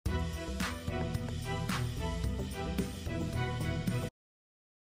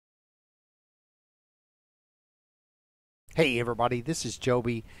Hey everybody, this is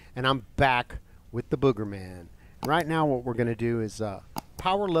Joby, and I'm back with the Booger Man. Right now what we're going to do is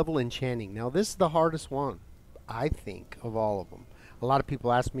power level enchanting. Now this is the hardest one, I think, of all of them. A lot of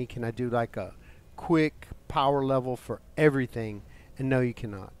people ask me, can I do like a quick power level for everything? And no, you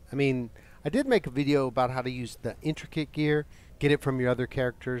cannot. I mean, I did make a video about how to use the intricate gear, get it from your other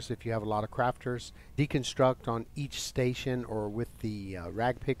characters if you have a lot of crafters, deconstruct on each station or with the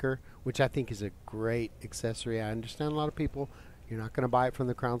rag picker, which I think is a great accessory. I understand a lot of people, you're not going to buy it from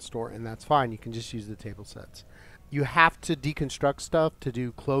the Crown store, and that's fine. You can just use the table sets. You have to deconstruct stuff to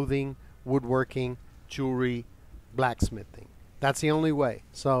do clothing, woodworking, jewelry, blacksmithing. That's the only way.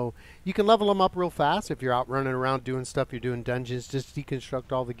 So you can level them up real fast if you're out running around doing stuff, you're doing dungeons, just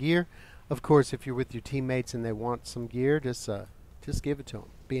deconstruct all the gear. Of course, if you're with your teammates and they want some gear, just give it to them.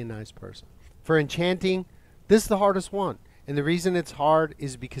 Be a nice person. For enchanting, this is the hardest one. And the reason it's hard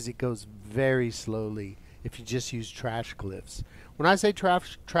is because it goes very slowly if you just use trash glyphs. When I say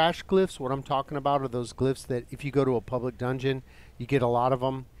trash glyphs, what I'm talking about are those glyphs that if you go to a public dungeon, you get a lot of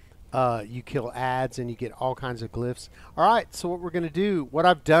them. You kill ads and you get all kinds of glyphs. Alright, so what we're going to do, what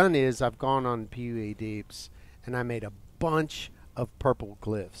I've done is I've gone on PUA Deeps and I made a bunch of purple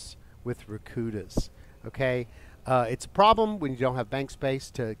glyphs with Rakutas. Okay? It's a problem when you don't have bank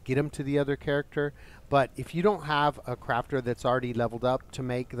space to get them to the other character, but if you don't have a crafter that's already leveled up to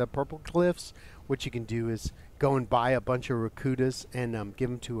make the purple glyphs, what you can do is go and buy a bunch of Rakutas and give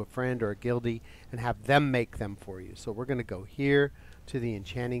them to a friend or a guildie and have them make them for you. So we're going to go here to the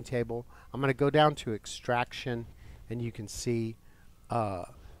enchanting table. I'm going to go down to extraction, and you can see I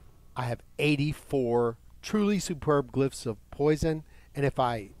have 84 truly superb glyphs of poison, and if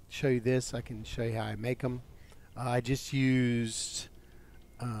I show you this, I can show you how I make them. I just used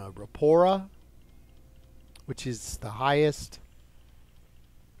Rapora, which is the highest.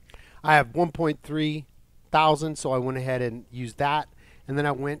 I have 1.3 thousand, so I went ahead and used that. And then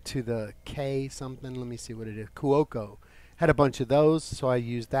I went to the K something. Let me see what it is. Kuoko. Had a bunch of those, so I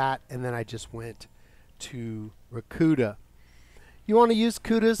used that. And then I just went to Rakuta. You want to use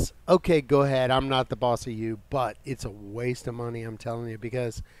Kutas? Okay, go ahead. I'm not the boss of you, but it's a waste of money, I'm telling you,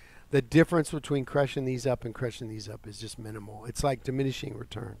 because the difference between crushing these up and crushing these up is just minimal. It's like diminishing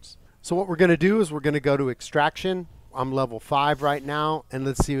returns. So what we're going to do is we're going to go to extraction. I'm level 5 right now, and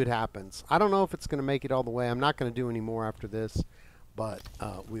let's see what happens. I don't know if it's going to make it all the way. I'm not going to do any more after this, but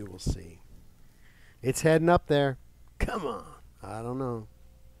we will see. It's heading up there. Come on. I don't know.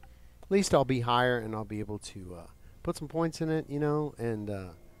 At least I'll be higher, and I'll be able to put some points in it, you know, and I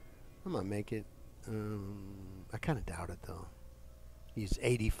might make it. I kind of doubt it, though. Use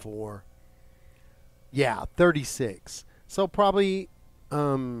 84. Yeah, 36. So probably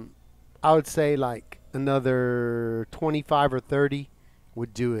I would say like another 25 or 30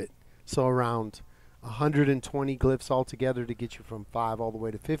 would do it. So around 120 glyphs altogether to get you from 5 all the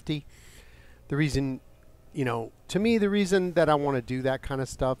way to 50. The reason, you know, to me, the reason that I want to do that kind of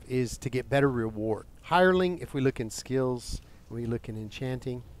stuff is to get better reward. Hireling, if we look in skills, we look in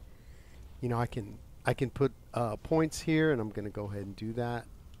enchanting, you know, I can put points here, and I'm going to go ahead and do that.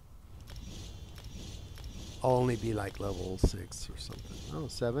 I'll only be like level 6 or something. Oh,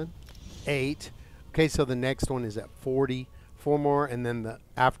 7, 8. Okay, so the next one is at 40. 4 more, and then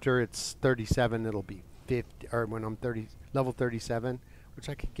after it's 37, it'll be 50. Or when I'm level 37, which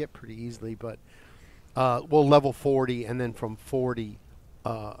I could get pretty easily, but well, level 40, and then from 40,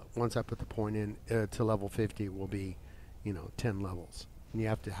 once I put the point in to level 50, will be, you know, 10 levels. And you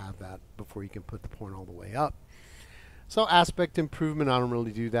have to have that before you can put the point all the way up. So aspect improvement, I don't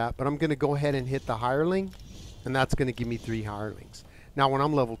really do that, but I'm going to go ahead and hit the hireling, and that's going to give me 3 hirelings. Now when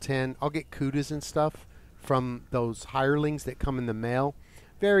I'm level 10, I'll get kudas and stuff from those hirelings that come in the mail.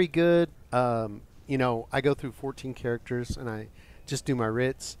 Very good. You know, I go through 14 characters, and I just do my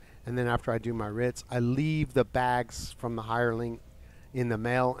writs, and then after I do my writs, I leave the bags from the hireling in the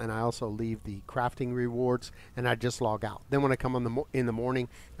mail, and I also leave the crafting rewards, and I just log out. Then when I come on in the morning,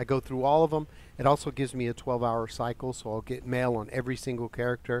 I go through all of them. It also gives me a 12-hour cycle, so I'll get mail on every single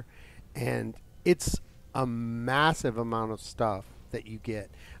character, and it's a massive amount of stuff that you get,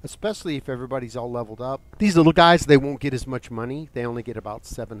 especially if everybody's all leveled up. These little guys, they won't get as much money. They only get about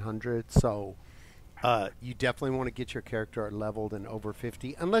 700, so you definitely want to get your character leveled and over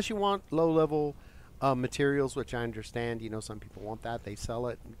 50, unless you want low-level materials, which I understand. You know, some people want that. They sell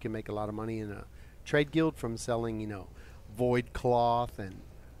it. You can make a lot of money in a trade guild from selling, you know, void cloth and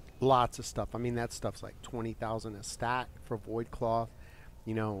lots of stuff. I mean, that stuff's like 20,000 a stack for void cloth.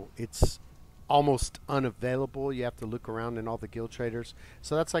 You know, it's almost unavailable. You have to look around in all the guild traders.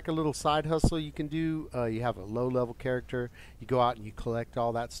 So that's like a little side hustle you can do. You have a low-level character. You go out and you collect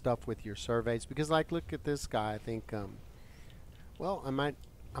all that stuff with your surveys. Because, like, look at this guy. I think Well, I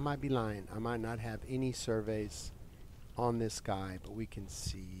might be lying. I might not have any surveys on this guy, but we can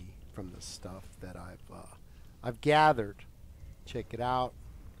see from the stuff that I've gathered. Check it out.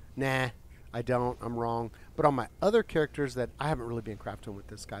 Nah, I don't. I'm wrong. But on my other characters that I haven't really been crafting with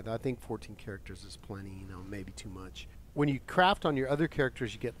this guy, though I think 14 characters is plenty, you know, maybe too much. When you craft on your other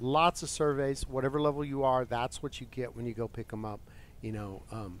characters, you get lots of surveys. Whatever level you are, that's what you get when you go pick them up. You know,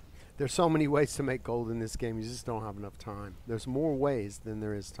 there's so many ways to make gold in this game. You just don't have enough time. There's more ways than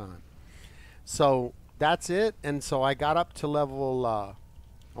there is time. So that's it. And so I got up to level, on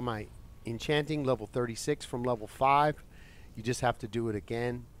my Enchanting, level 36 from level 5. You just have to do it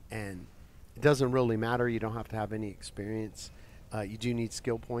again. And it doesn't really matter. You don't have to have any experience. You do need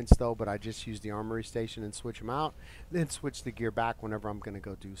skill points though, but I just use the armory station and switch them out, then switch the gear back whenever I'm going to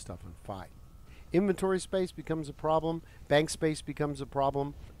go do stuff and fight. Inventory space becomes a problem. Bank space becomes a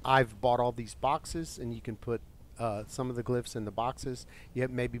problem. I've bought all these boxes, and you can put some of the glyphs in the boxes. You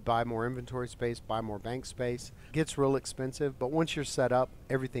maybe buy more inventory space, buy more bank space. It gets real expensive, but once you're set up,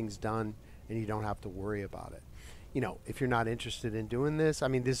 everything's done, and you don't have to worry about it. You know, if you're not interested in doing this, I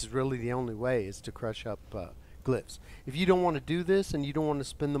mean, this is really the only way, is to crush up glyphs. If you don't want to do this and you don't want to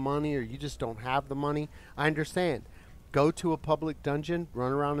spend the money, or you just don't have the money, I understand. Go to a public dungeon,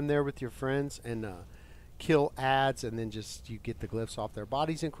 run around in there with your friends, and kill ads, and then just you get the glyphs off their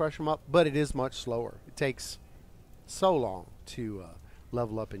bodies and crush them up. But it is much slower. It takes so long to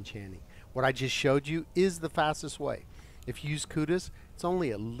level up enchanting. What I just showed you is the fastest way. If you use kudas, it's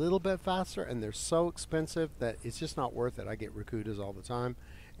only a little bit faster, and they're so expensive that it's just not worth it. I get rakudas all the time,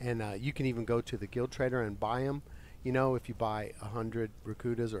 and you can even go to the guild trader and buy them. You know, if you buy 100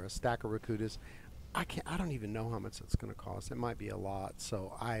 rakudas or a stack of rakudas, I don't even know how much it's going to cost. It might be a lot,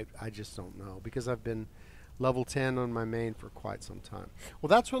 so I just don't know, because I've been level 10 on my main for quite some time. Well,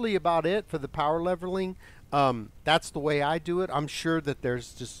 that's really about it for the power leveling. That's the way I do it. I'm sure that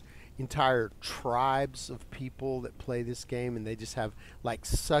there's just entire tribes of people that play this game, and they just have like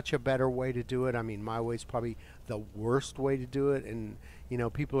such a better way to do it. I mean, my way's probably the worst way to do it, and you know,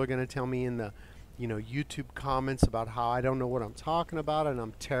 people are going to tell me in the YouTube comments about how I don't know what I'm talking about and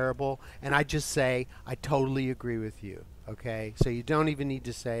I'm terrible, and I just say I totally agree with you. Okay, so you don't even need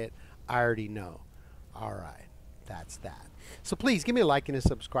to say it. I already know. All right, that's that. So please give me a like and a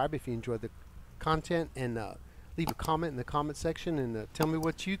subscribe if you enjoyed the content, and leave a comment in the comment section, and tell me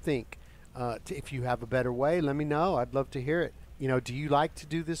what you think. If you have a better way, let me know. I'd love to hear it. You know, do you like to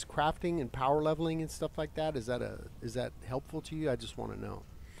do this crafting and power leveling and stuff like that? Is that helpful to you? I just want to know.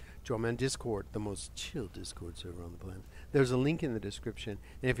 Join me on Discord, the most chill Discord server on the planet. There's a link in the description.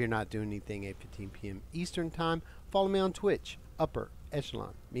 And if you're not doing anything 8:15 p.m. Eastern time, follow me on Twitch. Upper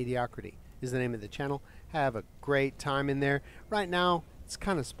Echelon Mediocrity is the name of the channel. Have a great time in there. Right now, it's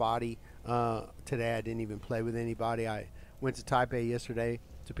kind of spotty. Today I didn't even play with anybody. I went to Taipei yesterday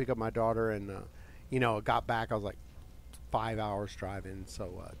to pick up my daughter, and you know, I got back. I was like 5 hours driving.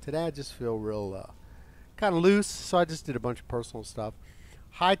 So today I just feel real kind of loose. So I just did a bunch of personal stuff.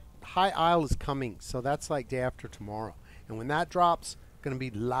 High Isle is coming, so that's like day after tomorrow, and when that drops, gonna be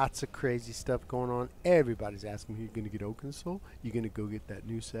lots of crazy stuff going on. Everybody's asking me, you gonna get Oakensoul? You gonna go get that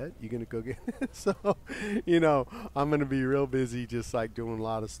new set? You gonna go get so you know, I'm gonna be real busy, just like doing a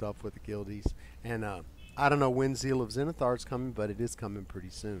lot of stuff with the guildies. And I don't know when Zeal of Zenithar is coming, but it is coming pretty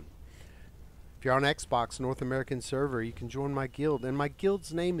soon. If you're on Xbox North American server, you can join my guild, and my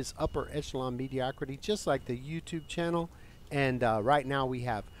guild's name is Upper Echelon Mediocrity, just like the YouTube channel. And right now we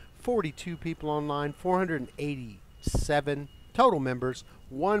have 42 people online, 487 total members,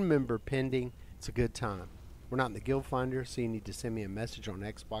 1 member pending. It's a good time. We're not in the guild finder, so you need to send me a message on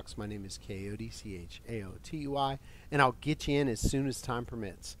Xbox. My name is Chaoty, Chaoty, and I'll get you in as soon as time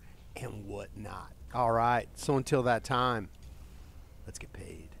permits and whatnot. All right, so until that time, let's get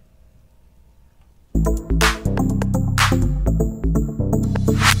paid.